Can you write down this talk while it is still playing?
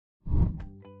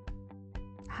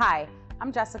Hi,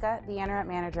 I'm Jessica, the Internet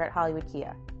Manager at Hollywood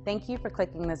Kia. Thank you for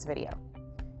clicking this video.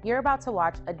 You're about to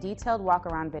watch a detailed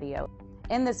walk-around video.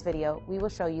 In this video, we will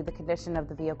show you the condition of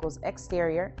the vehicle's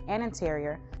exterior and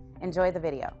interior. Enjoy the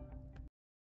video.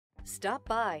 Stop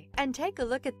by and take a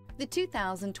look at the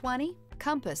 2020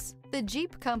 Compass. The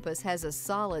Jeep Compass has a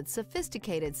solid,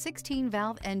 sophisticated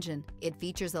 16-valve engine. It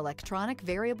features electronic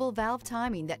variable valve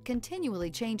timing that continually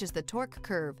changes the torque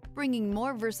curve, bringing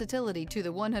more versatility to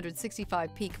the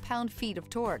 165 peak pound-feet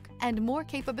of torque and more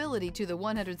capability to the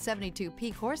 172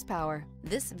 peak horsepower.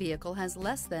 This vehicle has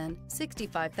less than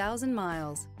 65,000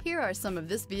 miles. Here are some of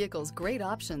this vehicle's great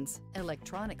options: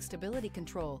 electronic stability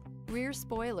control, rear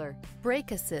spoiler, brake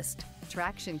assist,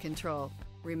 traction control,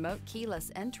 remote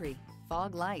keyless entry,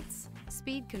 fog lights,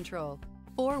 speed control,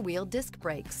 four-wheel disc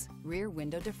brakes, rear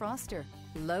window defroster,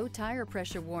 low tire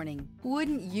pressure warning.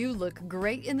 Wouldn't you look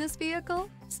great in this vehicle?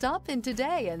 Stop in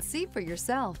today and see for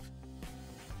yourself.